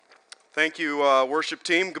Thank you, worship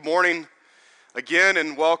team. Good morning again,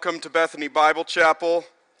 and welcome to Bethany Bible Chapel.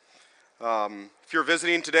 If you're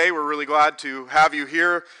visiting today, we're really glad to have you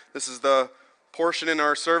here. This is the portion in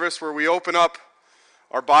our service where we open up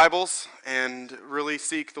our Bibles and really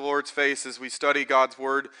seek the Lord's face as we study God's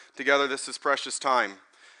Word together. This is precious time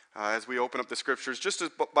as we open up the Scriptures. Just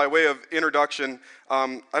by way of introduction,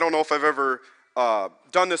 I don't know if I've ever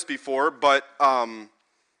done this before, but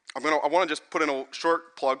I want to just put in a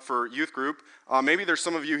short plug for youth group. Maybe there's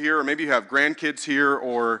some of you here, or maybe you have grandkids here,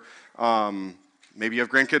 or maybe you have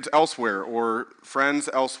grandkids elsewhere, or friends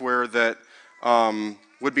elsewhere that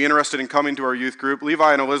would be interested in coming to our youth group.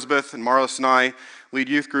 Levi and Elizabeth and Marlis and I lead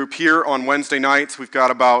youth group here on Wednesday nights. We've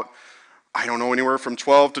got about, anywhere from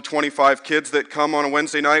 12 to 25 kids that come on a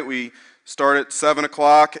Wednesday night. We start at 7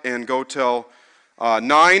 o'clock and go till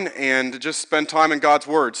 9, and just spend time in God's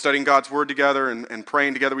Word, studying God's Word together and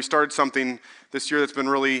praying together. We started something this year that's been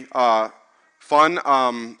really fun,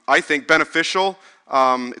 I think beneficial.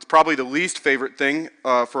 It's probably the least favorite thing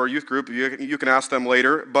for our youth group. You can ask them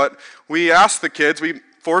later. But we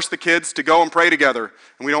force the kids to go and pray together.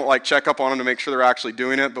 And we don't check up on them to make sure they're actually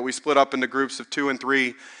doing it, but we split up into groups of 2 and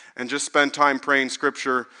 3 and just spend time praying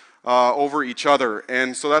Scripture over each other.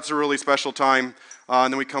 And so that's a really special time.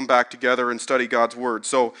 And then we come back together and study God's Word.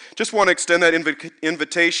 So just want to extend that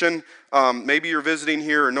invitation. Maybe you're visiting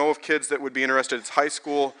here or know of kids that would be interested. It's high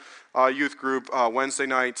school youth group, Wednesday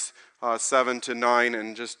nights, 7 to 9,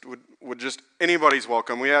 and anybody's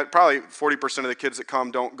welcome. We had probably 40% of the kids that come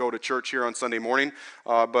don't go to church here on Sunday morning,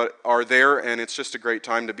 but are there, and it's just a great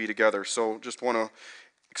time to be together. So just want to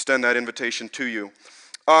extend that invitation to you.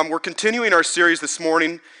 We're continuing our series this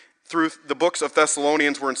morning through the books of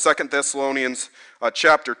Thessalonians. We're in 2 Thessalonians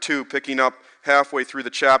chapter 2, picking up halfway through the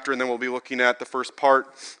chapter, and then we'll be looking at the first part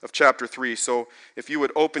of chapter 3. So if you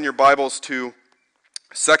would open your Bibles to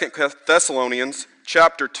 2 Thessalonians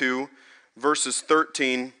chapter 2, verses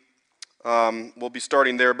 13, we'll be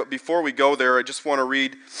starting there. But before we go there, I just want to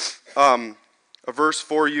read a verse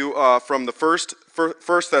for you from the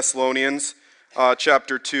First Thessalonians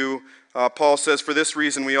chapter 2. Paul says, "For this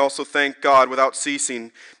reason we also thank God without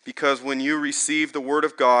ceasing, because when you received the word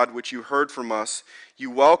of God, which you heard from us, you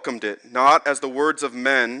welcomed it, not as the words of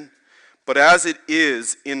men, but as it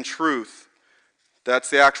is in truth." That's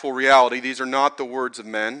the actual reality. These are not the words of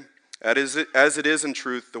men. As it is in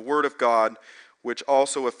truth, the word of God, which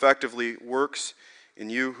also effectively works in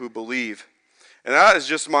you who believe. And that is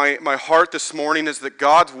just my heart this morning, is that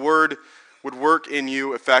God's word would work in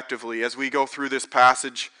you effectively as we go through this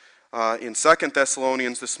passage in 2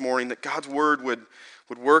 Thessalonians this morning, that God's word would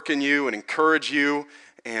work in you and encourage you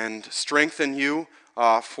and strengthen you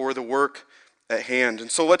for the work at hand.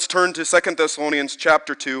 And so let's turn to 2 Thessalonians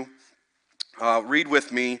chapter 2. Read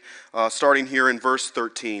with me, starting here in verse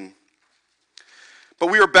 13. "But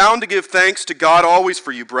we are bound to give thanks to God always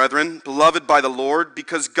for you, brethren, beloved by the Lord,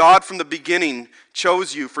 because God from the beginning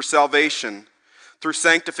chose you for salvation, through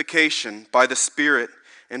sanctification by the Spirit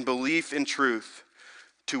and belief in truth,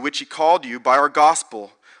 to which he called you by our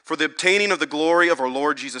gospel, for the obtaining of the glory of our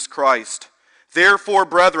Lord Jesus Christ. Therefore,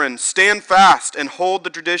 brethren, stand fast and hold the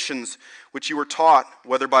traditions which you were taught,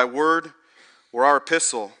 whether by word or our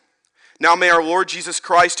epistle. Now may our Lord Jesus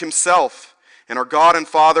Christ himself, and our God and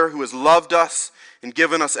Father, who has loved us and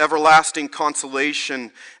given us everlasting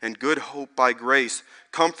consolation and good hope by grace,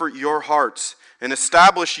 comfort your hearts and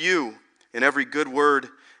establish you in every good word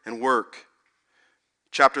and work."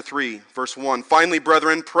 Chapter 3, verse 1. "Finally,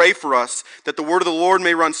 brethren, pray for us, that the word of the Lord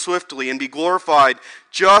may run swiftly and be glorified,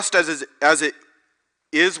 just as it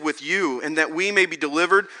is with you, and that we may be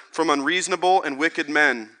delivered from unreasonable and wicked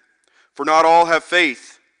men. For not all have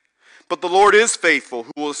faith. But the Lord is faithful,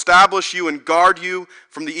 who will establish you and guard you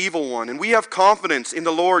from the evil one. And we have confidence in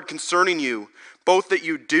the Lord concerning you, both that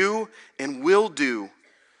you do and will do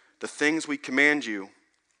the things we command you.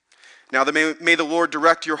 Now may the Lord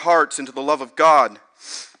direct your hearts into the love of God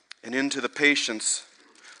and into the patience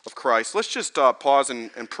of Christ." Let's just pause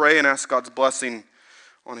and pray and ask God's blessing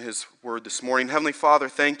on his word this morning. Heavenly Father,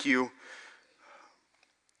 thank you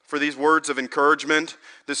for these words of encouragement,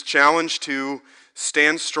 this challenge to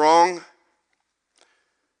stand strong,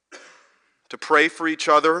 to pray for each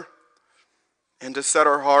other, and to set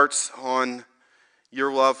our hearts on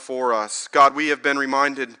your love for us. God, we have been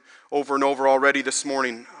reminded over and over already this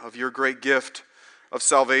morning of your great gift of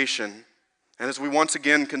salvation. And as we once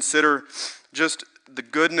again consider just the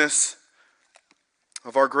goodness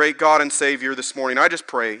of our great God and Savior this morning, I just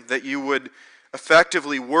pray that you would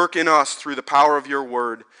effectively work in us through the power of your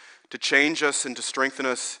word to change us and to strengthen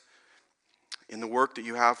us in the work that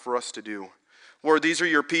you have for us to do. Lord, these are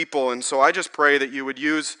your people, and so I just pray that you would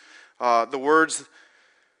use the words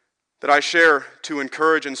that I share to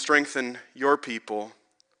encourage and strengthen your people.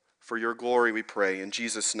 For your glory we pray. In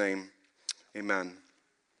Jesus' name, amen.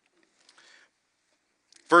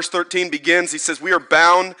 Verse 13 begins, he says, we are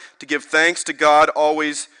bound to give thanks to God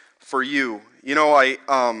always for you. You know,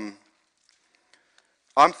 I'm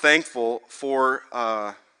thankful for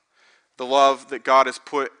the love that God has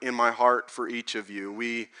put in my heart for each of you.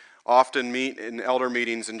 We often meet in elder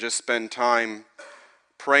meetings and just spend time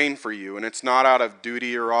praying for you, and it's not out of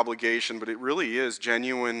duty or obligation, but it really is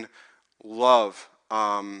genuine love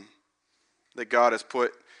that God has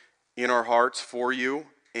put in our hearts for you,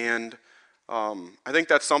 and I think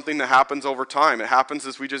that's something that happens over time. It happens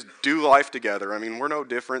as we just do life together. I mean, we're no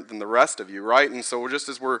different than the rest of you, right? And so just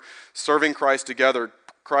as we're serving Christ together,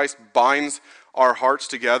 Christ binds our hearts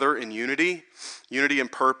together in unity in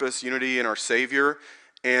purpose, unity in our Savior.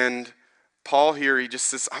 And Paul here, he just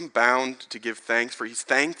says, I'm bound to give thanks for. He's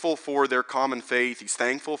thankful for their common faith. He's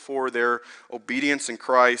thankful for their obedience in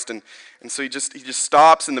Christ. And so he just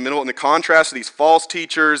stops in the middle, in the contrast of these false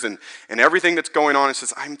teachers and everything that's going on, and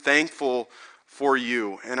says, I'm thankful for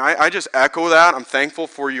you. And I just echo that. I'm thankful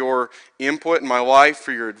for your input in my life,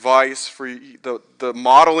 for your advice, for the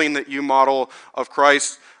modeling that you model of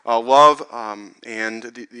Christ's love, and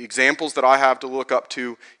the examples that I have to look up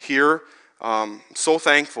to here. So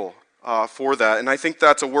thankful for that. And I think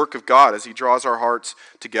that's a work of God as he draws our hearts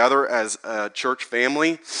together as a church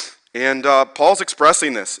family. And Paul's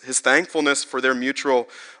expressing this, his thankfulness for their mutual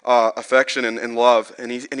affection and love.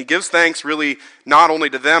 And he gives thanks really not only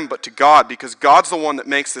to them, but to God, because God's the one that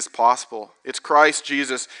makes this possible. It's Christ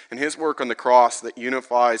Jesus and his work on the cross that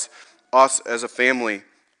unifies us as a family.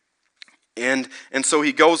 And so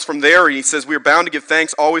he goes from there, and he says, we are bound to give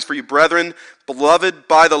thanks always for you, brethren, beloved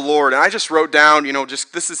by the Lord. And I just wrote down,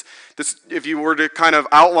 just this, if you were to kind of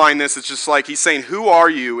outline this, it's just like he's saying, who are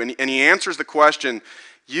you? And he answers the question.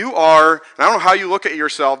 You are, and I don't know how you look at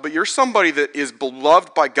yourself, but you're somebody that is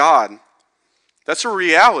beloved by God. That's a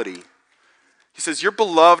reality. He says, you're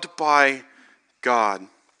beloved by God.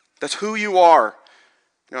 That's who you are.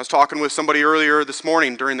 I was talking with somebody earlier this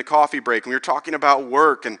morning during the coffee break, and we were talking about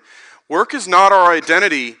work, and work is not our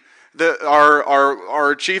identity.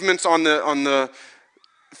 Our achievements on the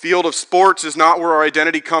field of sports is not where our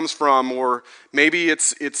identity comes from, or maybe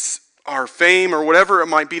it's our fame or whatever it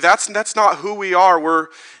might be. That's not who we are. We're,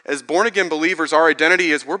 as born-again believers, our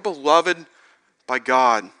identity is we're beloved by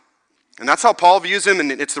God. And that's how Paul views them,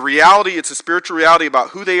 and it's the reality, it's a spiritual reality about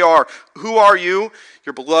who they are. Who are you?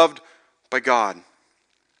 You're beloved by God.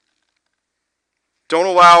 Don't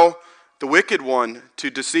allow the wicked one to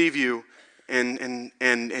deceive you and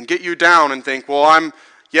get you down and think, well,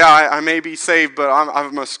 I may be saved, but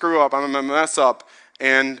I'm a screw up, I'm a mess up,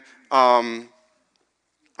 and I'm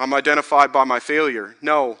identified by my failure.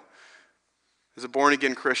 No. As a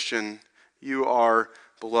born-again Christian, you are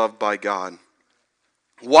beloved by God.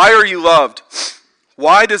 Why are you loved?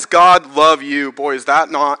 Why does God love you? Boy, is that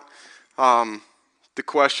not the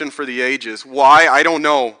question for the ages. Why? I don't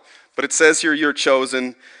know. But it says here you're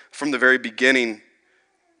chosen from the very beginning.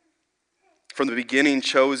 From the beginning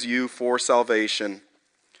chose you for salvation.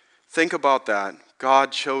 Think about that.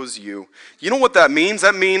 God chose you. You know what that means?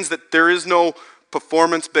 That means that there is no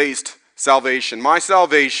performance-based salvation. My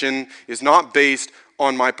salvation is not based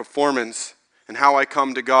on my performance and how I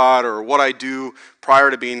come to God or what I do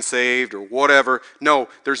prior to being saved or whatever. No,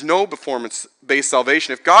 there's no performance-based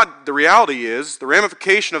salvation. If God, the reality is, the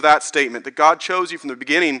ramification of that statement, that God chose you from the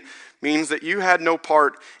beginning, means that you had no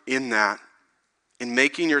part in that, in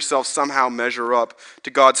making yourself somehow measure up to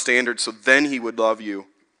God's standards so then he would love you.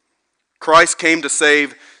 Christ came to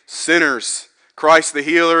save sinners. Christ the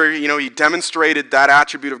healer, he demonstrated that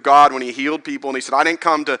attribute of God when he healed people. And he said, I didn't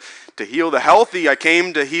come to heal the healthy. I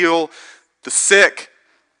came to heal the sick.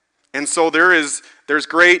 And so there's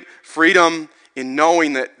great freedom in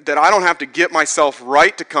knowing that I don't have to get myself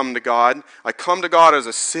right to come to God. I come to God as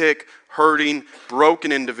a sick, hurting,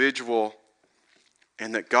 broken individual.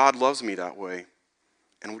 And that God loves me that way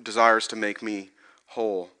and desires to make me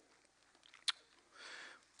whole.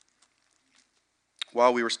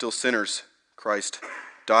 While we were still sinners, Christ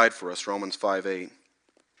died for us, Romans 5:8.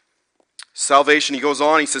 Salvation, he goes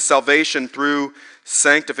on, he says, salvation through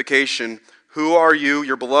sanctification. Who are you?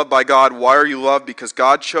 You're beloved by God. Why are you loved? Because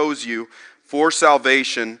God chose you for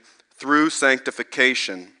salvation through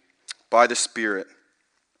sanctification by the Spirit.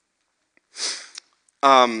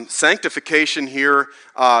 Sanctification here,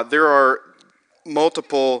 there are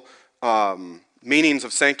multiple meanings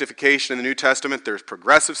of sanctification in the New Testament. There's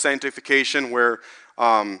progressive sanctification where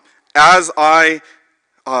when I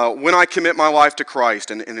commit my life to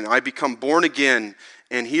Christ and I become born again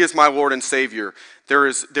and he is my Lord and Savior, there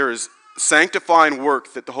is sanctifying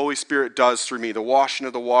work that the Holy Spirit does through me, the washing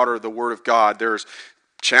of the water of the Word of God. There's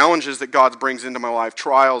challenges that God brings into my life,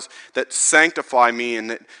 trials that sanctify me,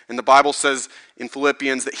 and the Bible says in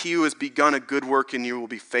Philippians that he who has begun a good work in you will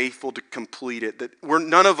be faithful to complete it. That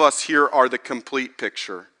none of us here are the complete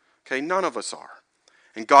picture. Okay, none of us are.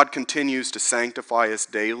 And God continues to sanctify us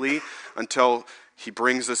daily until he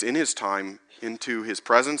brings us in his time into his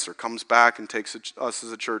presence or comes back and takes us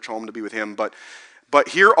as a church home to be with him. But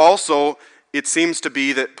here also, it seems to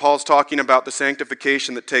be that Paul's talking about the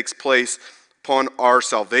sanctification that takes place upon our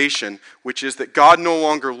salvation, which is that God no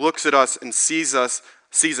longer looks at us and sees a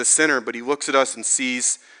sinner, but he looks at us and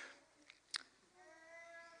sees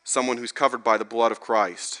someone who's covered by the blood of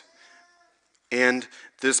Christ. And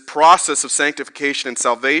this process of sanctification and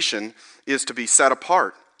salvation is to be set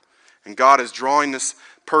apart. And God is drawing this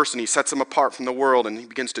person. He sets them apart from the world, and he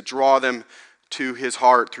begins to draw them to his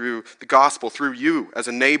heart through the gospel, through you as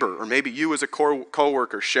a neighbor, or maybe you as a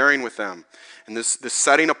co-worker sharing with them. And this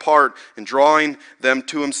setting apart and drawing them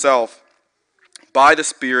to himself by the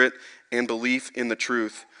Spirit and belief in the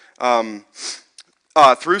truth.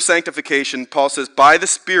 Through sanctification, Paul says, by the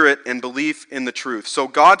Spirit and belief in the truth. So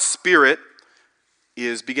God's Spirit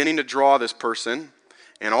is beginning to draw this person,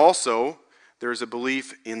 and also there's a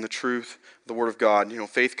belief in the truth of the Word of God.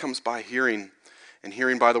 Faith comes by hearing, and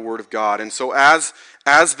hearing by the Word of God. And so as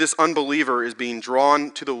this unbeliever is being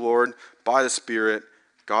drawn to the Lord by the Spirit,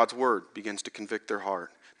 God's Word begins to convict their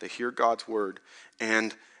heart. They hear God's Word,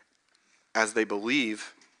 and as they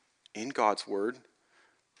believe in God's Word,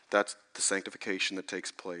 that's the sanctification that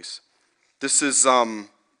takes place. This is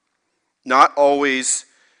not always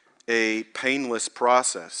a painless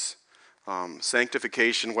process.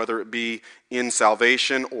 Sanctification, whether it be in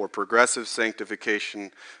salvation or progressive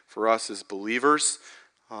sanctification for us as believers,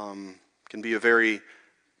 can be a very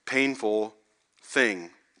painful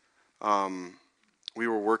thing. We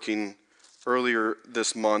were working earlier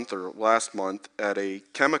this month or last month at a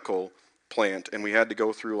chemical plant, and we had to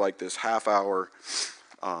go through like this half-hour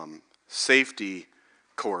safety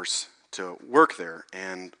course to work there,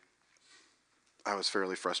 and I was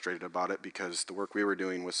fairly frustrated about it because the work we were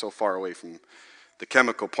doing was so far away from the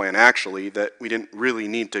chemical plant, actually, that we didn't really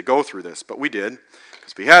need to go through this, but we did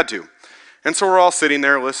because we had to. And so we're all sitting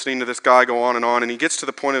there listening to this guy go on, and he gets to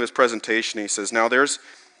the point of his presentation. He says, now there's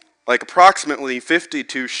like approximately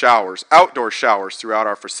 52 showers, outdoor showers throughout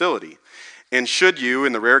our facility. And should you,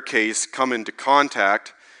 in the rare case, come into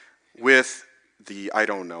contact with I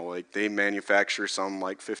don't know, like they manufacture some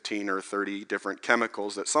like 15 or 30 different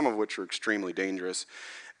chemicals, that some of which are extremely dangerous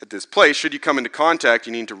at this place. Should you come into contact,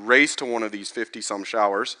 you need to race to one of these 50-some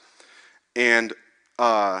showers and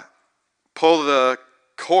pull the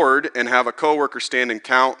cord and have a coworker stand and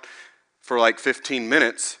count for like 15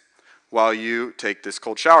 minutes while you take this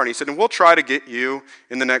cold shower. And he said, and we'll try to get you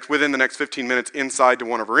within the next 15 minutes inside to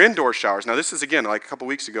one of our indoor showers. Now this is, again, like a couple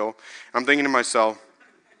weeks ago. I'm thinking to myself,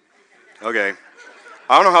 okay,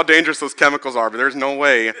 I don't know how dangerous those chemicals are, but there's no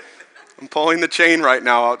way I'm pulling the chain right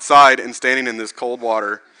now outside and standing in this cold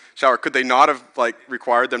water shower. Could they not have like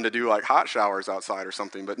required them to do like hot showers outside or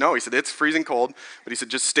something? But no, he said, it's freezing cold, but he said,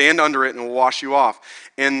 just stand under it and we'll wash you off.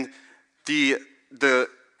 And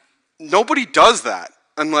nobody does that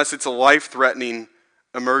unless it's a life-threatening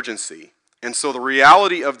emergency. And so the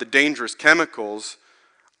reality of the dangerous chemicals,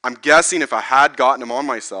 I'm guessing if I had gotten them on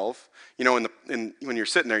myself, when you're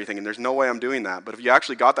sitting there, you're thinking, there's no way I'm doing that. But if you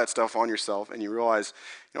actually got that stuff on yourself and you realize,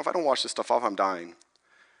 if I don't wash this stuff off, I'm dying.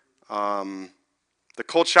 The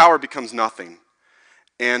cold shower becomes nothing.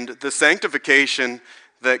 And the sanctification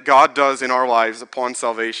that God does in our lives upon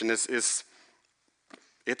salvation it's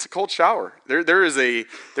a cold shower. There is a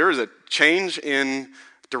change in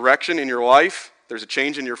direction in your life. There's a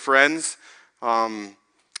change in your friends.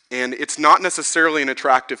 And it's not necessarily an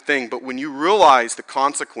attractive thing, but when you realize the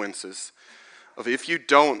consequences of if you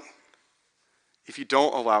don't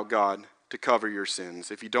allow God to cover your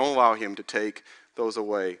sins, if you don't allow him to take those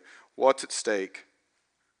away, what's at stake?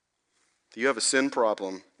 You have a sin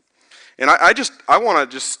problem. And I want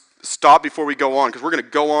to just stop before we go on, because we're going to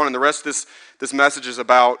go on, and the rest of this message is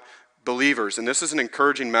about believers, and this is an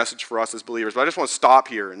encouraging message for us as believers. But I just want to stop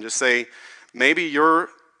here and just say, maybe you're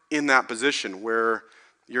in that position where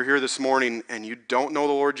you're here this morning and you don't know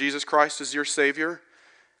the Lord Jesus Christ as your Savior,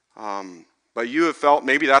 but you have felt,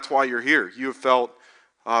 maybe that's why you're here, you have felt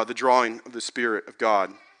the drawing of the Spirit of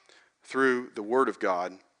God through the Word of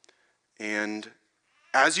God. And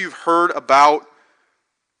as you've heard about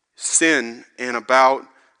sin and about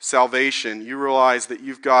salvation, you realize that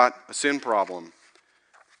you've got a sin problem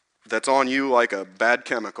that's on you like a bad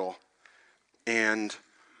chemical. And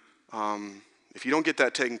if you don't get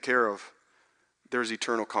that taken care of, there's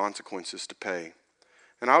eternal consequences to pay.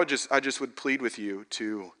 And I just would plead with you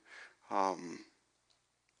to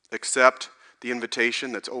accept the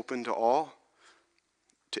invitation that's open to all,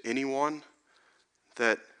 to anyone,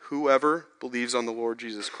 that whoever believes on the Lord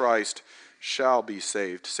Jesus Christ shall be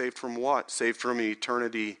saved. Saved from what? Saved from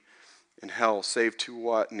eternity in hell. Saved to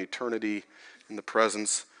what? An eternity in the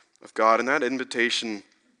presence of God. And that invitation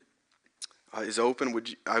is open.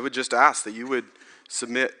 I would just ask that you would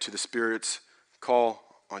submit to the Spirit's call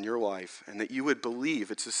on your life, and that you would believe.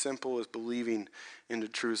 It's as simple as believing in the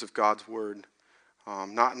truths of God's Word.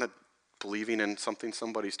 Not in believing in something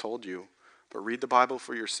somebody's told you, but read the Bible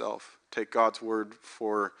for yourself. Take God's Word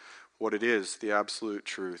for what it is, the absolute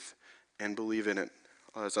truth, and believe in it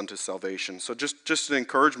as unto salvation. So just an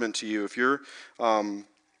encouragement to you. If you're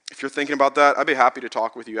thinking about that, I'd be happy to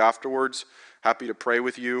talk with you afterwards, happy to pray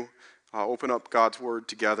with you, open up God's Word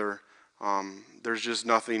together. There's just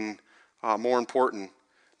nothing more important.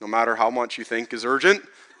 No matter how much you think is urgent,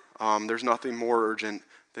 there's nothing more urgent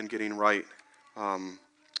than getting right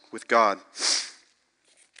with God.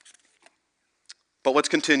 But let's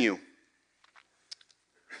continue.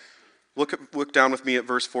 Look down with me at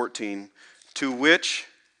verse 14. To which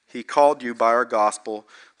he called you by our gospel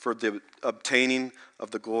for the obtaining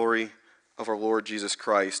of the glory of our Lord Jesus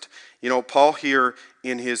Christ. You know, Paul here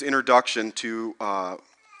in his introduction to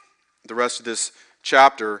the rest of this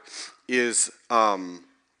chapter is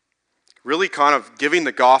really kind of giving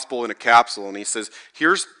the gospel in a capsule. And he says,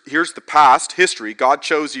 here's the past history. God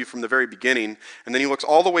chose you from the very beginning. And then he looks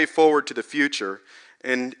all the way forward to the future.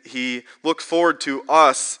 And he looks forward to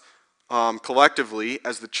us collectively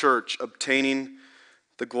as the church obtaining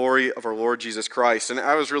the glory of our Lord Jesus Christ. And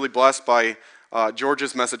I was really blessed by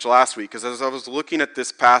George's message last week, because as I was looking at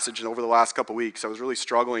this passage and over the last couple of weeks, I was really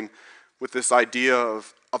struggling with this idea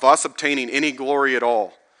of us obtaining any glory at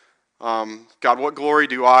all. God, what glory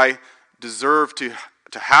do I deserve to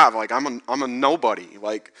have? Like, I'm a nobody.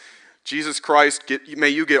 Like, Jesus Christ, may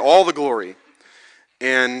you get all the glory,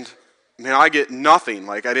 and man, I get nothing.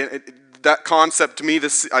 Like, that concept to me,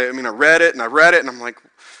 I read it, and I'm like,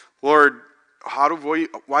 Lord,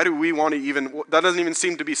 why do we want to even? That doesn't even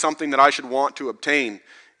seem to be something that I should want to obtain.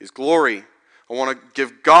 Is glory? I want to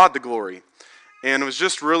give God the glory. And I was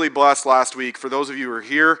just really blessed last week. For those of you who are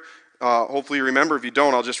here, hopefully you remember. If you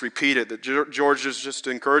don't, I'll just repeat it. That George is just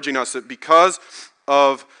encouraging us that because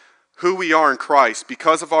of who we are in Christ,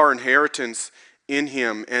 because of our inheritance in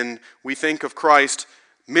Him, and we think of Christ's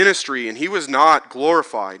ministry, and He was not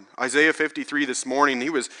glorified. Isaiah 53 this morning, He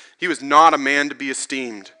was not a man to be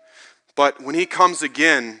esteemed. But when He comes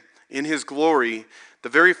again in His glory, the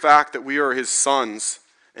very fact that we are His sons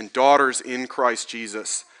and daughters in Christ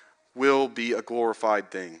Jesus will be a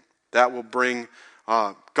glorified thing. That will bring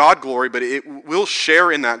God glory, but it will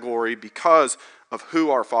share in that glory because of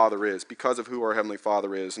who our Father is, because of who our Heavenly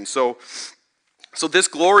Father is. And so this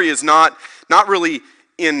glory is not really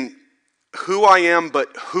in who I am,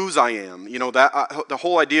 but whose I am. You know, that the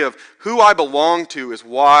whole idea of who I belong to is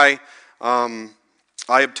why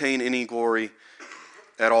I obtain any glory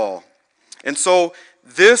at all. And so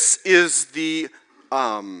this is the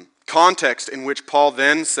context in which Paul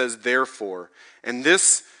then says, therefore. And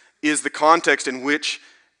this is the context in which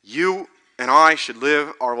you and I should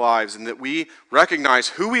live our lives, and that we recognize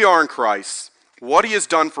who we are in Christ, what He has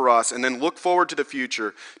done for us, and then look forward to the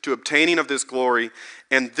future, to obtaining of this glory.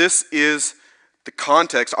 And this is the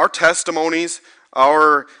context. Our testimonies,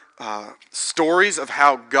 our stories of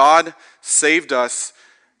how God saved us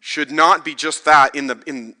should not be just that in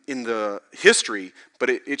the history, but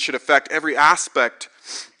it should affect every aspect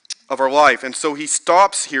of our life. And so he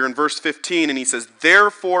stops here in verse 15 and he says,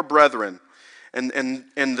 therefore, brethren, and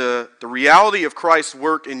the reality of Christ's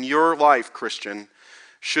work in your life, Christian,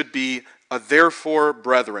 should be a therefore,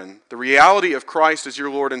 brethren. The reality of Christ as your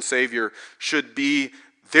Lord and Savior should be,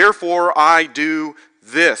 therefore I do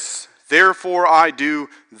this. Therefore I do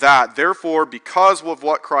that. Therefore, because of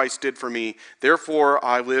what Christ did for me, therefore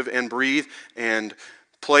I live and breathe and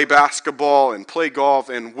play basketball and play golf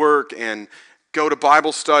and work and go to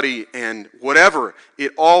Bible study and whatever.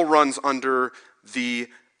 It all runs under the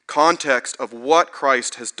context of what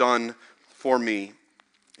Christ has done for me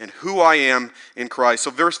and who I am in Christ.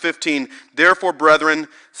 So verse 15, therefore, brethren,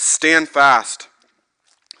 stand fast.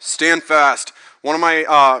 Stand fast. One of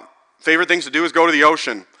my favorite things to do is go to the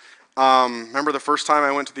ocean. Remember the first time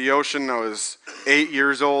I went to the ocean, I was 8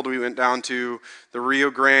 years old. We went down to the Rio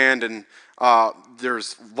Grande, and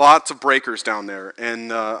there's lots of breakers down there, and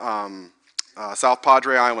South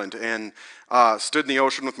Padre Island, and stood in the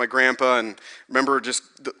ocean with my grandpa, and remember just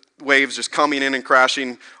waves just coming in and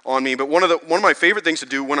crashing on me. But one of my favorite things to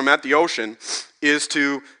do when I'm at the ocean is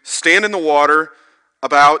to stand in the water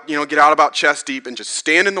get out about chest deep and just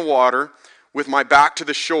stand in the water with my back to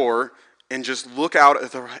the shore and just look out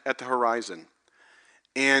at the horizon.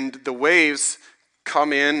 And the waves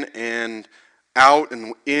come in and out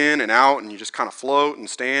and in and out, and you just kind of float and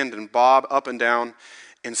stand and bob up and down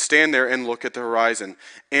and stand there and look at the horizon.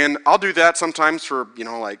 And I'll do that sometimes for,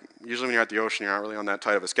 usually when you're at the ocean, you're not really on that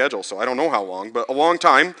tight of a schedule, so I don't know how long, but a long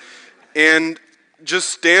time. And just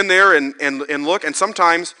stand there and look, and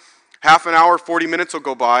sometimes half an hour, 40 minutes will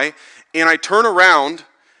go by, and I turn around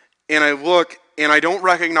and I look, and I don't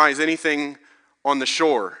recognize anything on the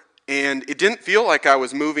shore. And it didn't feel like I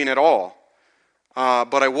was moving at all,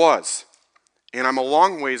 but I was. And I'm a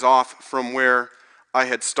long ways off from where I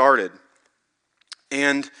had started.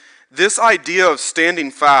 And this idea of standing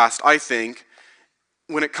fast, I think,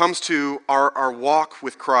 when it comes to our walk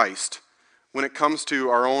with Christ, when it comes to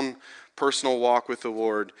our own personal walk with the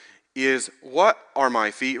Lord, is what are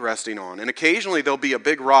my feet resting on? And occasionally there'll be a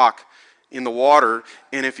big rock in the water,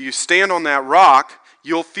 and if you stand on that rock,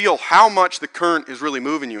 you'll feel how much the current is really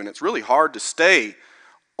moving you, and it's really hard to stay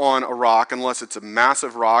on a rock unless it's a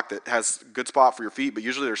massive rock that has a good spot for your feet, but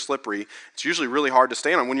usually they're slippery. It's usually really hard to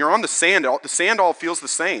stand on. When you're on the sand all feels the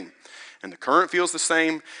same, and the current feels the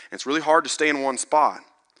same, and it's really hard to stay in one spot.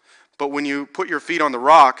 But when you put your feet on the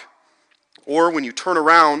rock, or when you turn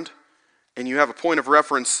around and you have a point of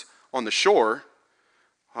reference on the shore,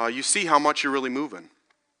 you see how much you're really moving.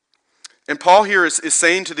 And Paul here is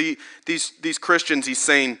saying to these Christians, he's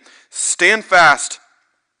saying, stand fast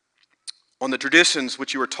on the traditions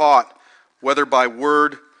which you were taught, whether by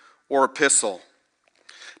word or epistle.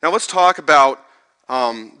 Now let's talk about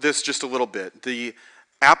this just a little bit. The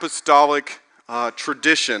apostolic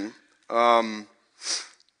tradition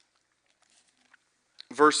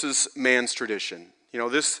versus man's tradition.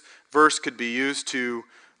 This verse could be used to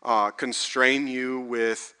constrain you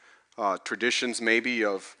with traditions maybe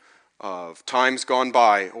of times gone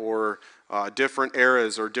by, or different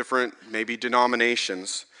eras, or different maybe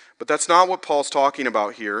denominations. But that's not what Paul's talking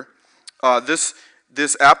about here. This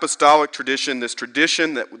apostolic tradition, this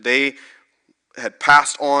tradition that they had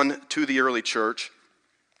passed on to the early church,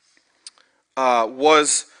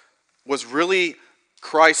 was really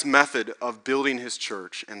Christ's method of building his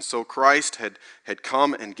church. And so Christ had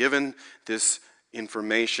come and given this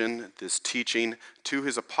information, this teaching, to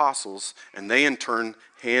his apostles, and they in turn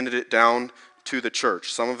handed it down to the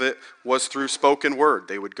church. Some of it was through spoken word.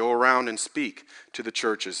 They would go around and speak to the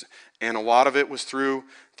churches. And a lot of it was through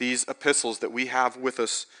these epistles that we have with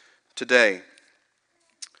us today.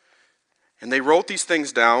 And they wrote these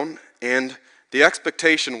things down, and the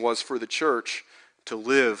expectation was for the church to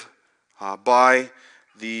live by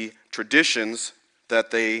the traditions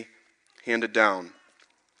that they handed down.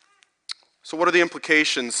 So what are the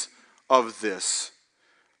implications of this?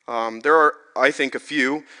 There are, I think, a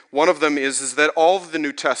few. One of them is that all of the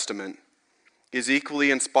New Testament is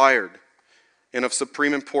equally inspired and of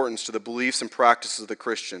supreme importance to the beliefs and practices of the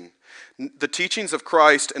Christian. The teachings of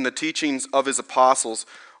Christ and the teachings of his apostles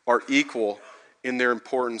are equal in their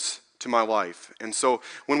importance to my life. And so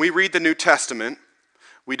when we read the New Testament,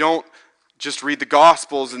 we don't just read the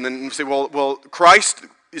Gospels and then say, well, Christ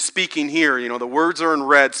is speaking here. The words are in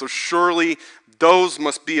red, so surely those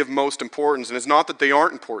must be of most importance. And it's not that they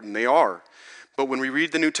aren't important, they are. But when we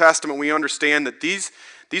read the New Testament, we understand that these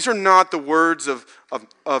are not the words of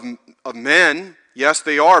men. Yes,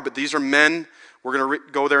 they are, but these are men. We're going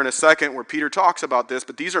to go there in a second where Peter talks about this,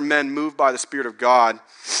 but these are men moved by the Spirit of God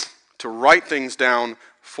to write things down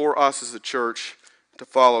for us as a church to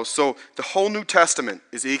follow. So the whole New Testament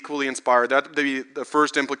is equally inspired. That would be the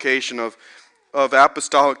first implication of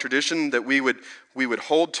apostolic tradition, that we would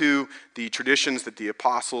hold to the traditions that the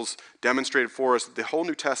apostles demonstrated for us. The whole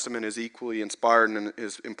New Testament is equally inspired and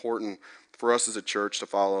is important for us as a church to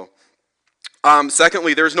follow.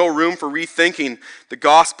 Secondly, there's no room for rethinking the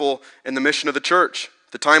gospel and the mission of the church.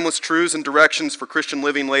 The timeless truths and directions for Christian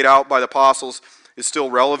living laid out by the apostles is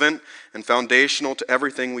still relevant and foundational to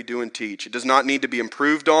everything we do and teach. It does not need to be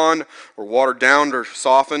improved on or watered down or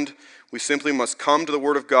softened. We simply must come to the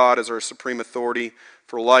Word of God as our supreme authority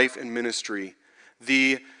for life and ministry.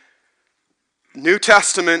 The New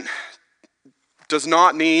Testament does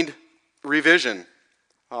not need revision.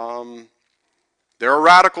 There are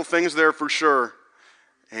radical things there for sure,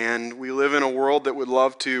 and we live in a world that would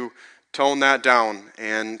love to tone that down,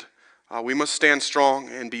 and we must stand strong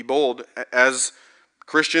and be bold as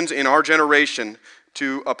Christians in our generation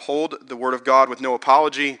to uphold the Word of God with no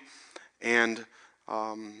apology, and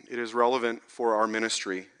it is relevant for our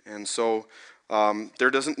ministry. And so there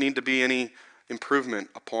doesn't need to be any improvement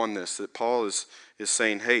upon this. That Paul is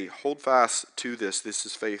saying, hey, hold fast to this. This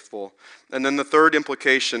is faithful. And then the third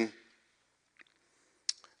implication,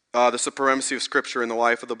 the supremacy of Scripture in the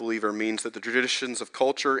life of the believer means that the traditions of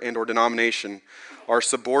culture and or denomination are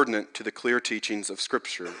subordinate to the clear teachings of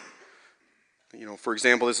Scripture. For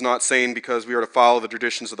example, it's not saying because we are to follow the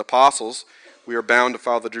traditions of the apostles, we are bound to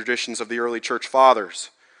follow the traditions of the early church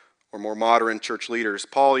fathers or more modern church leaders.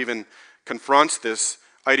 Paul even confronts this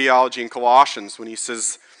ideology in Colossians when he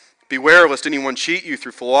says, beware lest anyone cheat you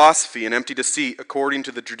through philosophy and empty deceit according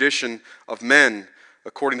to the tradition of men,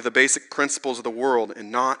 according to the basic principles of the world,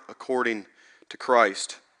 and not according to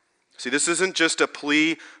Christ. See, this isn't just a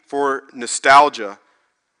plea for nostalgia,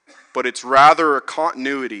 but it's rather a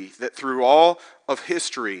continuity that through all of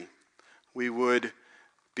history we would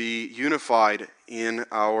be unified in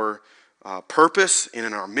our purpose and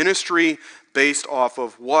in our ministry based off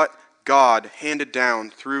of what God handed down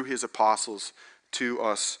through his apostles to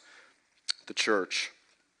us, the church.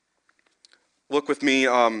 Look with me,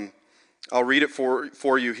 I'll read it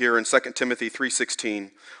for you here in 2 Timothy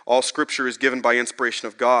 3:16. All Scripture is given by inspiration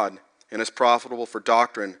of God and is profitable for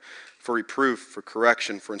doctrine, for reproof, for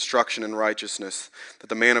correction, for instruction in righteousness, that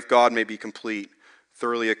the man of God may be complete,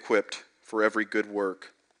 thoroughly equipped for every good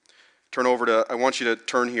work. I want you to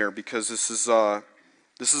turn here because this is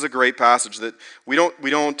a great passage that we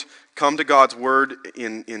don't come to God's word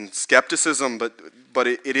in skepticism, but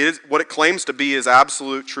it is what it claims to be is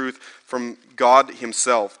absolute truth from God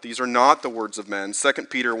himself. These are not the words of men. 2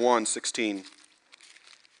 Peter 1:16.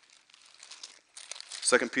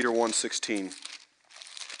 2 Peter 1:16.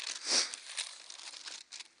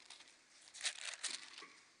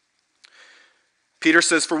 Peter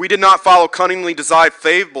says, "For we did not follow cunningly designed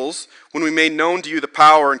fables when we made known to you the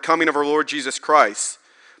power and coming of our Lord Jesus Christ,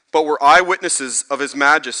 but were eyewitnesses of his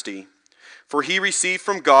majesty. For he received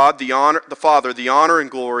from God the Father the honor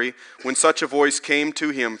and glory when such a voice came to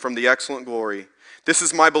him from the excellent glory. This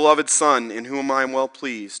is my beloved Son, in whom I am well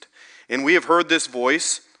pleased. And we have heard this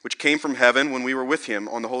voice, which came from heaven when we were with him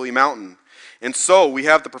on the holy mountain. And so we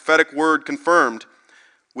have the prophetic word confirmed,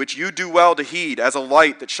 which you do well to heed as a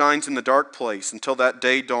light that shines in the dark place until that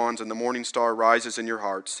day dawns and the morning star rises in your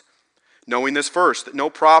hearts. Knowing this first, that no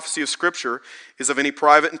prophecy of Scripture is of any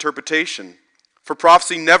private interpretation. For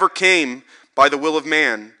prophecy never came by the will of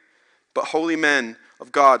man, but holy men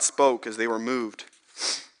of God spoke as they were moved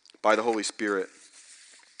by the Holy Spirit."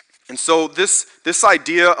 And so this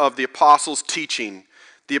idea of the apostles' teaching,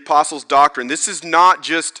 the apostles' doctrine, this is not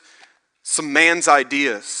just some man's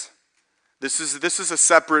ideas. This is a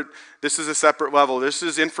separate level. This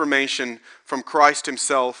is information from Christ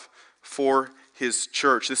himself for his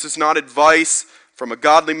church. This is not advice from a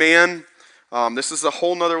godly man. This is a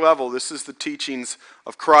whole nother level. This is the teachings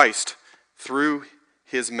of Christ through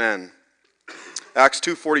his men. Acts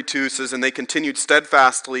 2:42 says, "And they continued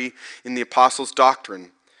steadfastly in the apostles'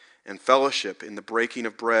 doctrine and fellowship, in the breaking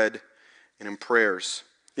of bread and in prayers."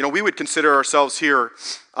 We would consider ourselves here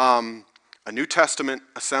a New Testament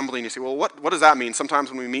assembly, and you say, well, what does that mean? Sometimes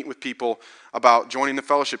when we meet with people about joining the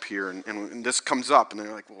fellowship here, and this comes up, and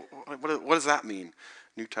they're like, well, what does that mean?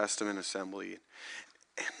 New Testament assembly.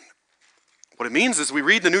 And what it means is we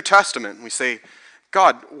read the New Testament, and we say,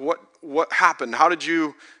 God, what happened? How did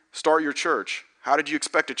you start your church? How did you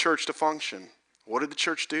expect a church to function? What did the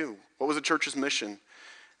church do? What was the church's mission?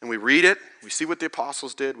 And we read it, we see what the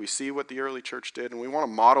apostles did, we see what the early church did, and we want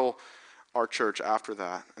to model our church after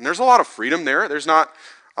that. And there's a lot of freedom there. There's a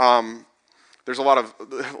lot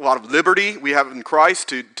of liberty we have in Christ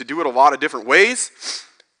to do it a lot of different ways.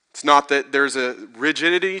 It's not that there's a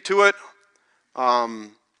rigidity to it,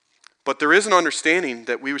 but there is an understanding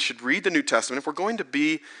that we should read the New Testament. If we're going to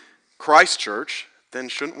be Christ's church, then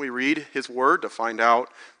shouldn't we read his word to find out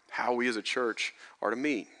how we as a church are to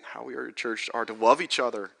meet, how we as a church are to love each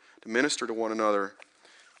other, to minister to one another.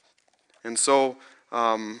 And so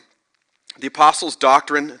the apostles'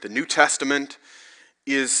 doctrine, the New Testament,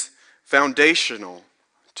 is foundational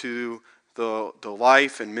to the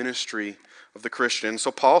life and ministry of the Christian.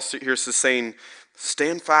 So Paul here is saying,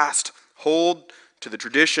 stand fast, hold to the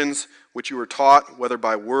traditions which you were taught, whether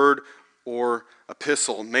by word or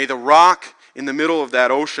epistle. May the rock in the middle of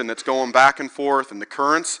that ocean that's going back and forth and the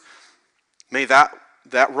currents, may that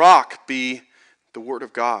rock be the word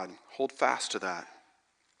of God. Hold fast to that.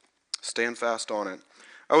 Stand fast on it.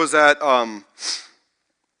 I was at a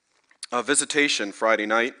visitation Friday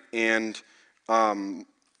night, and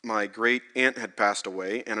my great aunt had passed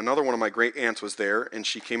away, and another one of my great aunts was there, and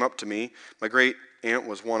she came up to me. My great aunt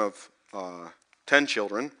was one of 10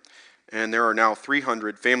 children, and there are now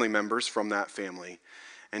 300 family members from that family.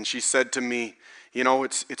 And she said to me, you know,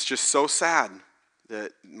 it's just so sad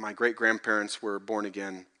that my great-grandparents were born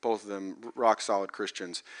again, both of them rock-solid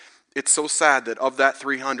Christians. It's so sad that of that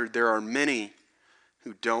 300, there are many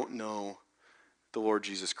who don't know the Lord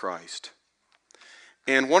Jesus Christ.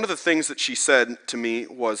 And one of the things that she said to me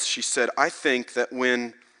was, she said, I think that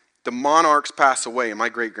when the monarchs pass away, and my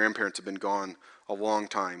great-grandparents have been gone a long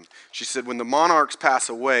time, she said, when the monarchs pass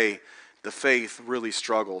away, the faith really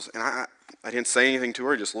struggles. And I didn't say anything to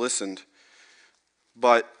her, I just listened.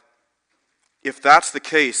 But if that's the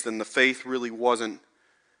case, then the faith really wasn't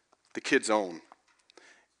the kid's own.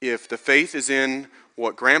 If the faith is in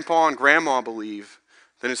what grandpa and grandma believe,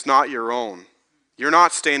 then it's not your own. You're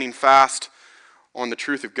not standing fast on the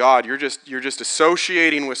truth of God. You're just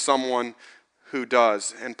associating with someone who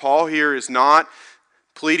does. And Paul here is not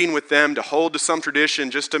pleading with them to hold to some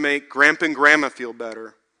tradition just to make grandpa and grandma feel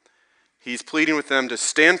better. He's pleading with them to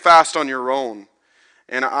stand fast on your own.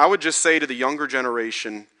 And I would just say to the younger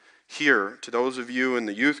generation here, to those of you in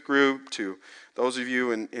the youth group, to those of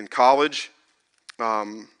you in college,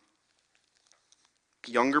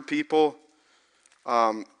 younger people,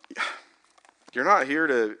 you're not here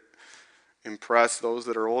to impress those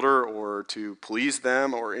that are older or to please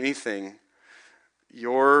them or anything.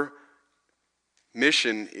 Your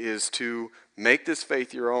mission is to make this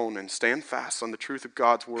faith your own and stand fast on the truth of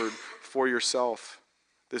God's word for yourself.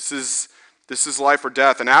 This is life or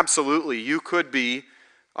death. And absolutely, you could be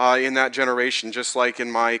in that generation, just like in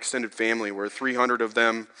my extended family, where 300 of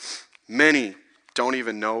them, many don't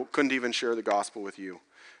even know, couldn't even share the gospel with you.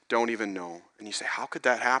 Don't even know. And you say, how could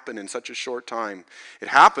that happen in such a short time? It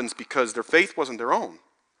happens because their faith wasn't their own.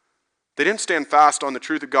 They didn't stand fast on the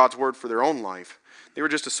truth of God's word for their own life. They were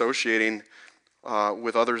just associating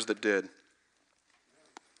with others that did.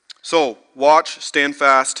 So, watch, stand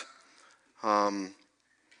fast. And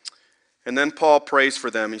then Paul prays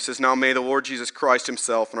for them. He says, now may the Lord Jesus Christ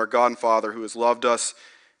himself and our God and Father, who has loved us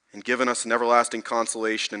and given us an everlasting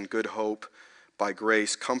consolation and good hope by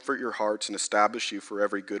grace, comfort your hearts and establish you for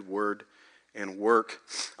every good word and work.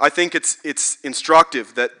 I think it's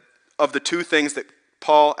instructive that of the two things that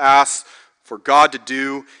Paul asks for God to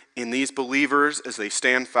do in these believers as they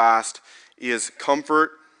stand fast is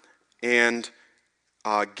comfort and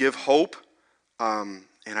give hope.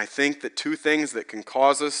 And I think that two things that can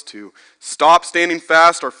cause us to stop standing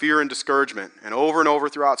fast are fear and discouragement. And over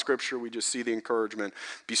throughout Scripture, we just see the encouragement.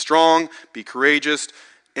 Be strong, be courageous,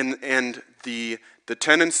 and the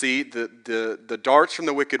tendency, the darts from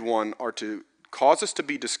the wicked one are to cause us to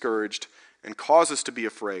be discouraged and cause us to be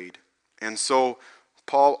afraid. And so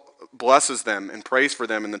Paul blesses them and prays for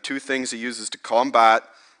them, and the two things he uses to combat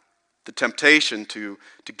the temptation to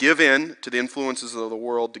give in to the influences of the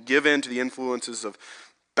world, to give in to the influences of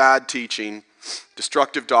bad teaching,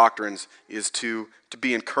 destructive doctrines, is to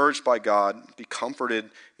be encouraged by God, be comforted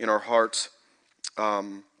in our hearts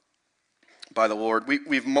by the Lord.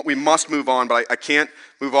 We must move on, but I can't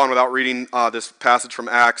move on without reading this passage from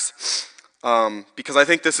Acts because I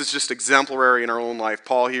think this is just exemplary in our own life.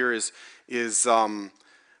 Paul here is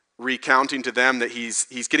recounting to them that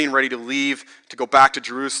he's getting ready to leave to go back to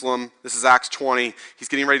Jerusalem. This is Acts 20. He's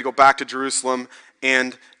getting ready to go back to Jerusalem,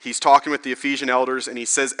 and he's talking with the Ephesian elders, and he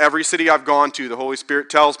says, every city I've gone to, the Holy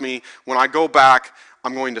Spirit tells me when I go back,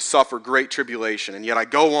 I'm going to suffer great tribulation. And yet I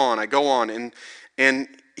go on. And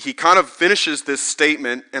he kind of finishes this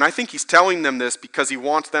statement, and I think he's telling them this because he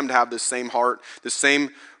wants them to have this same heart, this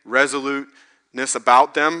same resoluteness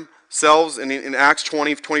about themselves. And in Acts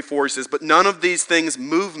 20:24, he says, but none of these things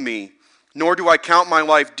move me, nor do I count my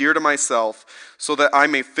life dear to myself, so that I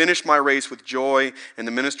may finish my race with joy in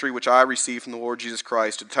the ministry which I received from the Lord Jesus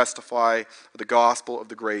Christ to testify of the gospel of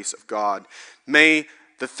the grace of God. May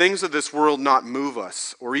the things of this world not move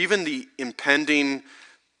us, or even the impending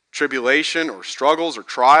tribulation or struggles or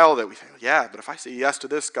trial that we think, yeah, but if I say yes to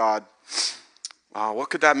this, God, what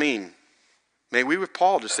could that mean? May we with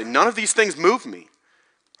Paul just say, none of these things move me.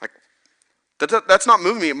 Like that's not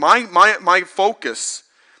moving me. My focus,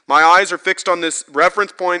 my eyes are fixed on this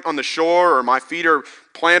reference point on the shore, or my feet are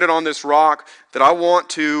planted on this rock, that I want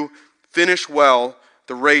to finish well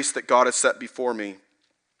the race that God has set before me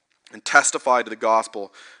and testify to the gospel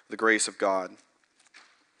of the grace of God.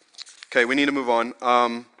 Okay, we need to move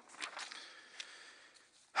on.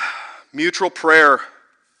 Mutual prayer.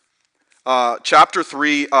 Chapter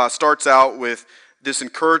 3 starts out with this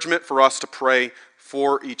encouragement for us to pray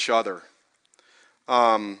for each other.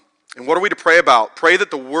 And what are we to pray about? Pray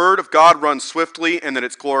that the word of God runs swiftly and that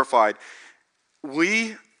it's glorified.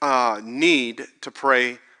 We need to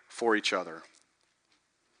pray for each other.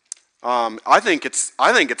 I think it's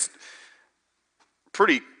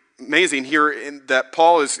pretty amazing here that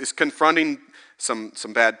Paul is confronting some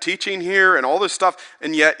bad teaching here and all this stuff,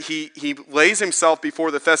 and yet he lays himself before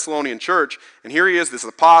the Thessalonian church, and here he is, this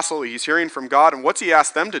apostle, he's hearing from God, and what's he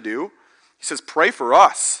asked them to do? He says, pray for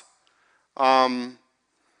us. None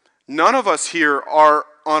of us here are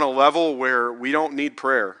on a level where we don't need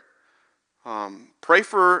prayer. Pray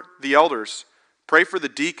for the elders. Pray for the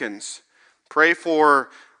deacons. Pray for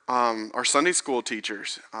our Sunday school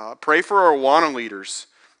teachers. Pray for our Awana leaders.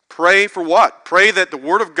 Pray for what? Pray that the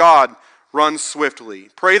Word of God runs swiftly.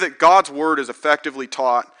 Pray that God's Word is effectively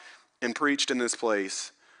taught and preached in this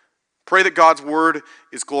place. Pray that God's Word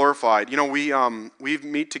is glorified. You know, we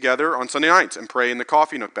meet together on Sunday nights and pray in the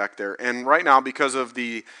coffee nook back there. And right now, because of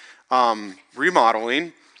the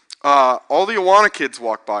remodeling, all the Awana kids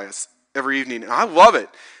walk by us every evening. And I love it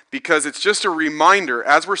because it's just a reminder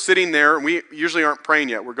as we're sitting there, and we usually aren't praying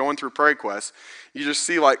yet. We're going through prayer requests. You just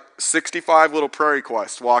see like 65 little prayer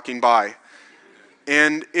requests walking by.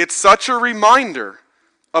 And it's such a reminder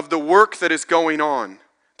of the work that is going on.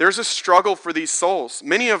 There's a struggle for these souls.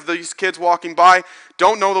 Many of these kids walking by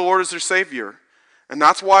don't know the Lord as their Savior. And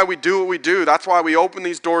that's why we do what we do. That's why we open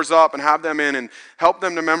these doors up and have them in and help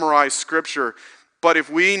them to memorize Scripture. But if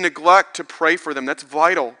we neglect to pray for them, that's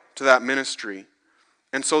vital to that ministry.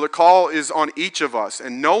 And so the call is on each of us.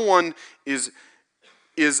 And no one is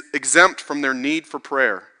exempt from their need for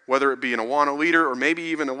prayer, whether it be an Awana leader or maybe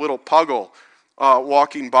even a little puggle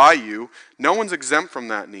walking by you. No one's exempt from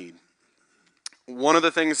that need. One of the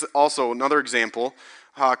things, also another example,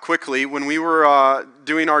 quickly, when we were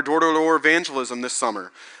doing our door-to-door evangelism this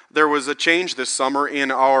summer, there was a change this summer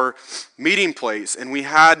in our meeting place, and we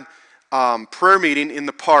had prayer meeting in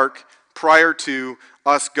the park prior to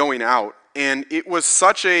us going out, and it was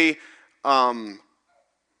such a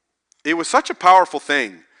powerful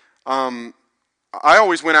thing. I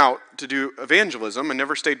always went out to do evangelism and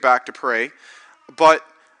never stayed back to pray. But,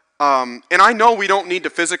 and I know we don't need to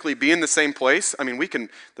physically be in the same place. I mean,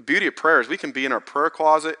 the beauty of prayer is we can be in our prayer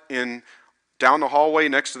closet down the hallway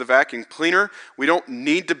next to the vacuum cleaner. We don't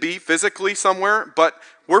need to be physically somewhere, but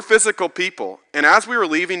we're physical people. And as we were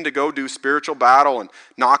leaving to go do spiritual battle and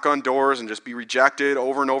knock on doors and just be rejected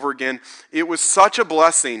over and over again, it was such a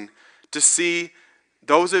blessing to see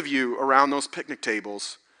those of you around those picnic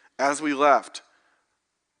tables as we left,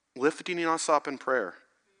 lifting us up in prayer.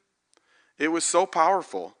 It was so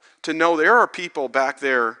powerful to know there are people back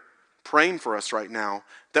there praying for us right now.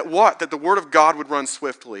 That the Word of God would run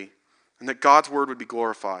swiftly and that God's Word would be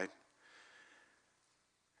glorified.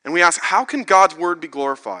 And we ask, how can God's Word be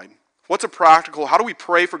glorified? What's how do we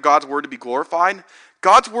pray for God's Word to be glorified?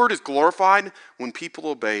 God's Word is glorified when people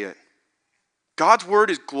obey it. God's Word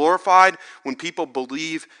is glorified when people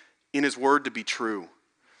believe in His Word to be true.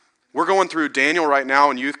 We're going through Daniel right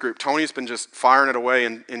now in youth group. Tony's been just firing it away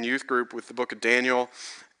in youth group with the book of Daniel.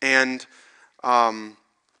 And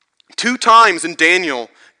 2 times in Daniel,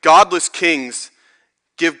 godless kings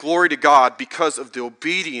give glory to God because of the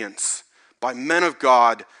obedience by men of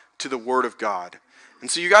God to the Word of God. And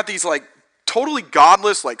so you got these like totally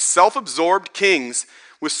godless, like self-absorbed kings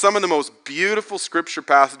with some of the most beautiful Scripture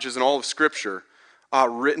passages in all of Scripture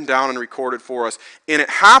written down and recorded for us. And it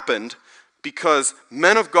happened because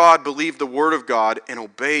men of God believed the Word of God and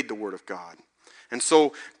obeyed the Word of God. And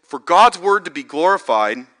so for God's Word to be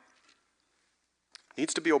glorified, it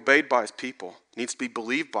needs to be obeyed by His people. It needs to be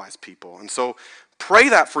believed by His people. And so pray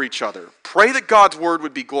that for each other. Pray that God's Word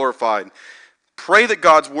would be glorified. Pray that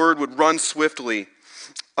God's Word would run swiftly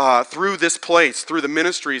through this place, through the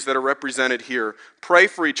ministries that are represented here. Pray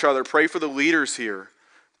for each other. Pray for the leaders here.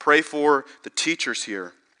 Pray for the teachers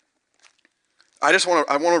here. I want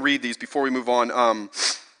to read these before we move on.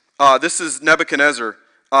 This is Nebuchadnezzar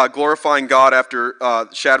glorifying God after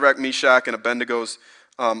Shadrach, Meshach, and Abednego's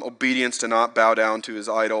obedience to not bow down to his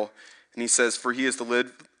idol. And he says, "For he is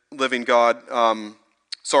the living God." I'm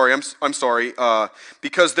sorry.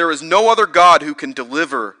 Because there is no other God who can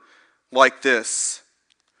deliver like this.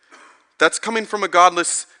 That's coming from a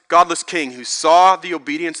godless king who saw the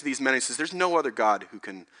obedience of these men. He says, "There's no other God who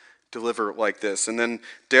can deliver like this." And then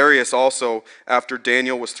Darius also, after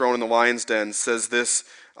Daniel was thrown in the lion's den, says this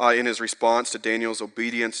in his response to Daniel's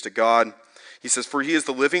obedience to God. He says, "For he is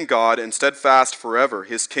the living God and steadfast forever.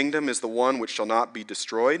 His kingdom is the one which shall not be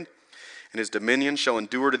destroyed, and his dominion shall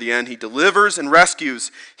endure to the end. He delivers and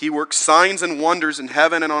rescues. He works signs and wonders in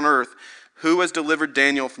heaven and on earth. Who has delivered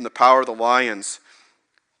Daniel from the power of the lions?"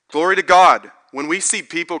 Glory to God. When we see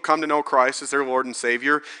people come to know Christ as their Lord and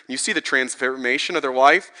Savior, and you see the transformation of their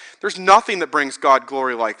life, there's nothing that brings God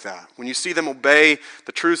glory like that. When you see them obey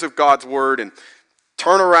the truths of God's Word and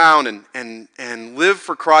turn around and live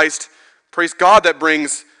for Christ, praise God, that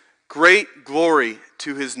brings great glory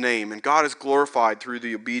to his name, and God is glorified through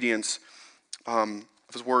the obedience of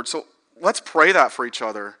his word. So let's pray that for each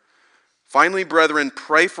other. Finally, brethren,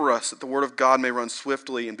 pray for us that the word of God may run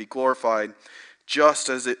swiftly and be glorified, just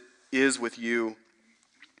as it is with you.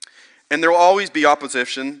 And there will always be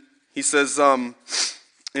opposition. He says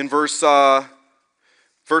in verse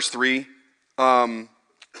 3, in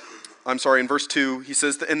verse 2, he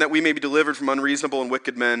says, and that we may be delivered from unreasonable and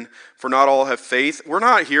wicked men, for not all have faith. We're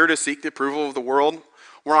not here to seek the approval of the world.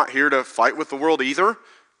 We're not here to fight with the world either.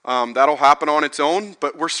 That'll happen on its own,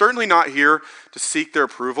 but we're certainly not here to seek their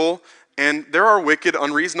approval. And there are wicked,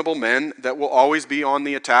 unreasonable men that will always be on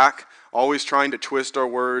the attack, always trying to twist our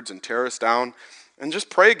words and tear us down. And just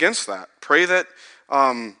pray against that. Pray that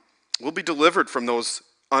we'll be delivered from those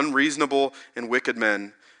unreasonable and wicked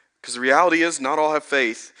men. Because the reality is, not all have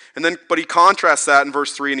faith. But he contrasts that in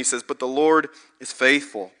verse 3, and he says, but the Lord is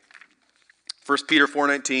faithful. 1 Peter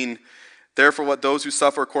 4:19, therefore let those who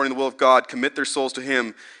suffer according to the will of God commit their souls to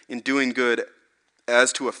him in doing good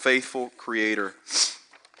as to a faithful Creator.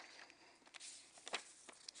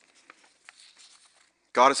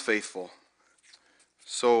 God is faithful.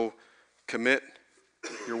 So commit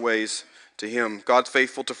your ways to him. God's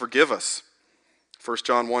faithful to forgive us. 1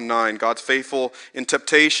 John 1:9, God's faithful in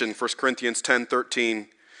temptation. 1 Corinthians 10:13.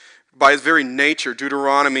 By his very nature,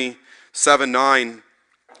 Deuteronomy 7:9,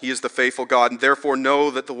 he is the faithful God. And therefore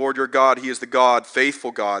know that the Lord your God, he is the God,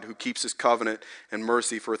 faithful God, who keeps his covenant and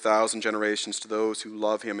mercy for 1,000 generations to those who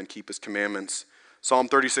love him and keep his commandments. Psalm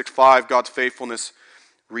 36:5, God's faithfulness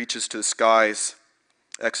reaches to the skies.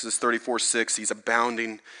 Exodus 34:6, he's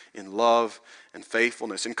abounding in love and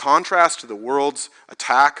faithfulness. In contrast to the world's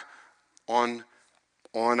attack on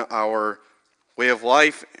our way of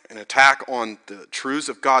life, an attack on the truths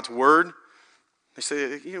of God's word, they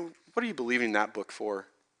say, what are you believing that book for?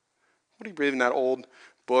 What are you believing that old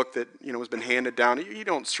book that has been handed down? You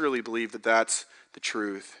don't surely believe that that's the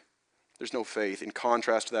truth. There's no faith. In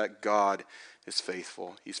contrast to that, God is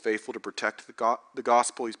faithful. He's faithful to protect the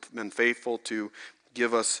gospel. He's been faithful to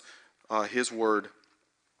give us his word.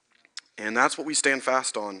 And that's what we stand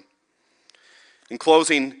fast on. In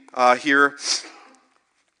closing here,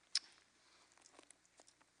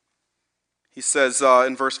 he says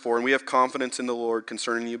in verse 4, and we have confidence in the Lord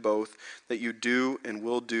concerning you both, that you do and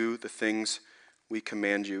will do the things we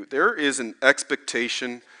command you. There is an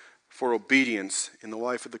expectation for obedience in the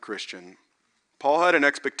life of the Christian. Paul had an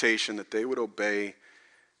expectation that they would obey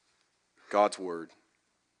God's word.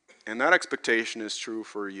 And that expectation is true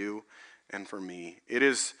for you and for me. It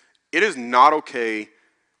is not okay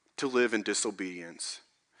to live in disobedience.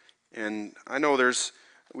 And I know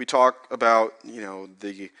we talk about,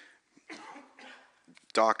 the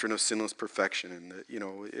doctrine of sinless perfection, and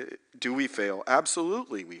that, do we fail?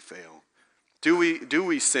 Absolutely we fail. Do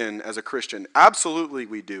we sin as a Christian? Absolutely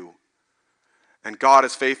we do. And God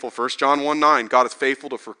is faithful. 1 John 1:9, God is faithful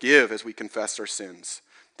to forgive as we confess our sins.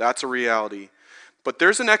 That's a reality. But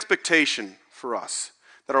there's an expectation for us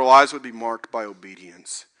that our lives would be marked by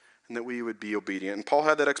obedience and that we would be obedient. And Paul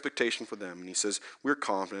had that expectation for them. And he says, we're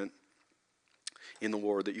confident in the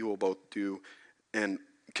Lord that you will both do and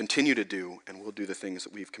continue to do, and will do the things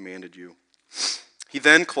that we've commanded you. He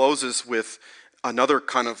then closes with another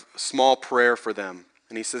kind of small prayer for them.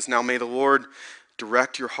 And he says, now may the Lord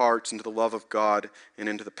direct your hearts into the love of God and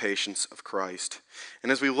into the patience of Christ.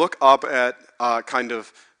 And as we look up at kind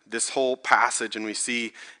of this whole passage and we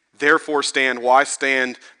see, therefore stand. Why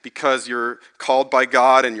stand? Because you're called by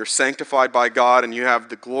God and you're sanctified by God and you have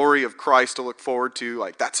the glory of Christ to look forward to.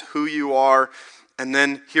 Like, that's who you are. And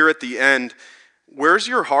then here at the end, where's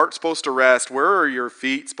your heart supposed to rest? Where are your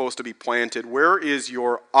feet supposed to be planted? Where is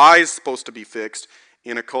your eyes supposed to be fixed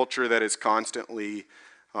in a culture that is constantly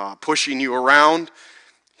pushing you around?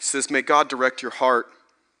 He says, may God direct your heart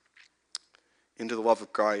into the love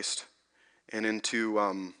of Christ and into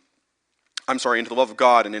the love of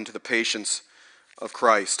God and into the patience of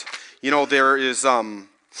Christ. There is, the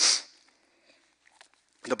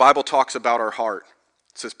Bible talks about our heart.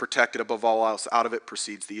 It says, protected above all else, out of it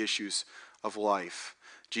proceeds the issues of life.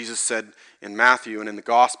 Jesus said in Matthew and in the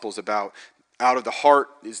Gospels about out of the heart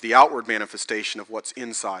is the outward manifestation of what's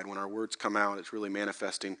inside. When our words come out, it's really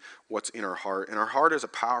manifesting what's in our heart. And our heart is a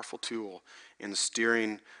powerful tool in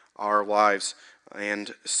steering our lives.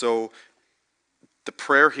 And so the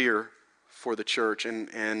prayer here for the church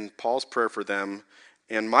and Paul's prayer for them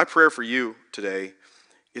and my prayer for you today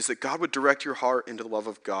is that God would direct your heart into the love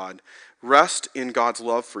of God. Rest in God's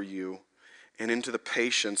love for you and into the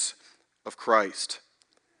patience of Christ.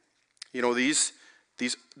 These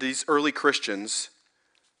early Christians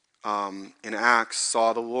in Acts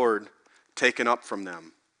saw the Lord taken up from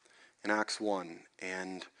them. in Acts 1.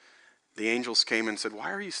 And the angels came and said,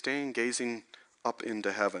 "Why are you staying gazing up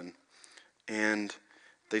into heaven?" And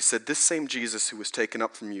they said, "This same Jesus who was taken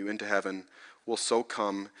up from you into heaven will so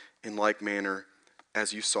come in like manner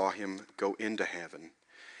as you saw him go into heaven."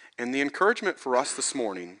 And the encouragement for us this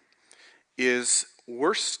morning is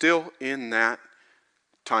we're still in that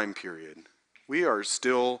time period. We are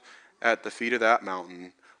still at the feet of that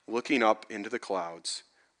mountain, looking up into the clouds,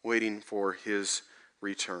 waiting for his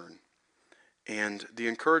return. And the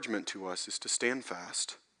encouragement to us is to stand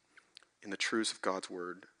fast in the truths of God's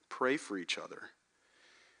word. Pray for each other.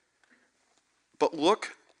 But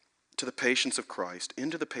look to the patience of Christ,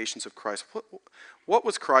 into the patience of Christ. What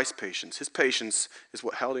was Christ's patience? His patience is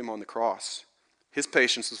what held him on the cross. His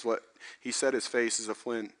patience is what he set his face as a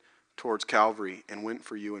flint towards Calvary and went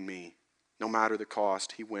for you and me. No matter the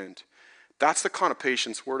cost, he went. That's the kind of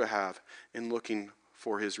patience we're to have in looking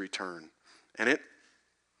for his return. And it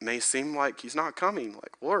may seem like he's not coming.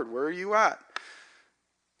 Like, Lord, where are you at?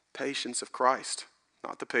 Patience of Christ.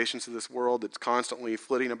 Not the patience of this world that's constantly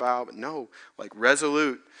flitting about, but no, like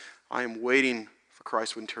resolute. I am waiting for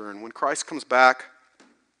Christ's return. When Christ comes back,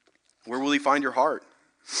 where will he find your heart?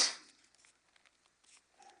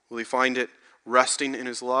 Will he find it resting in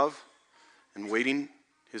his love and waiting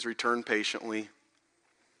his return patiently?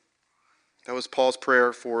 That was Paul's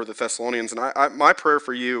prayer for the Thessalonians. And my prayer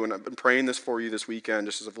for you, and I've been praying this for you this weekend,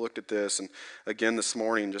 just as I've looked at this, and again this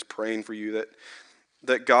morning, just praying for you,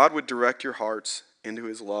 that God would direct your hearts into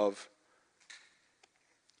his love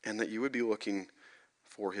and that you would be looking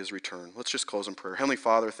for his return. Let's just close in prayer. Heavenly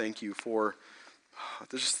Father, thank you for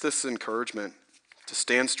just this encouragement to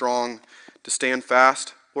stand strong, to stand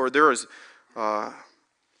fast. Lord, there is a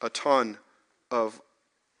ton of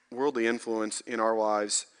worldly influence in our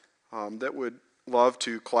lives that would love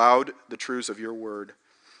to cloud the truths of your word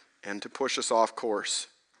and to push us off course.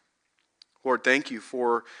 Lord, thank you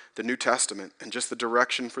for the New Testament and just the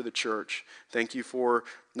direction for the church. Thank you for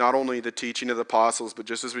not only the teaching of the apostles, but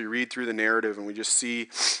just as we read through the narrative and we just see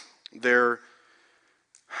their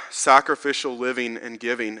sacrificial living and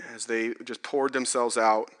giving as they just poured themselves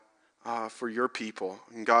out for your people.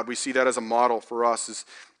 And God, we see that as a model for us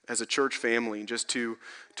as a church family, just to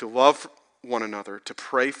love one another, to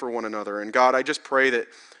pray for one another. And God, I just pray that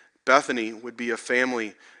Bethany would be a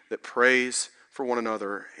family that prays for one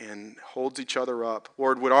another and holds each other up.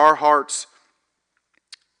 Lord, would our hearts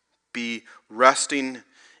be resting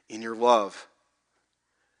in your love,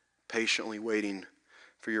 patiently waiting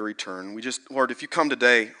for your return. Lord, if you come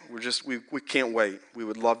today, we can't wait. We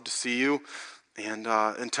would love to see you. And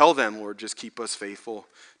until then, Lord, just keep us faithful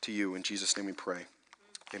to you. In Jesus' name we pray.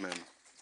 Amen.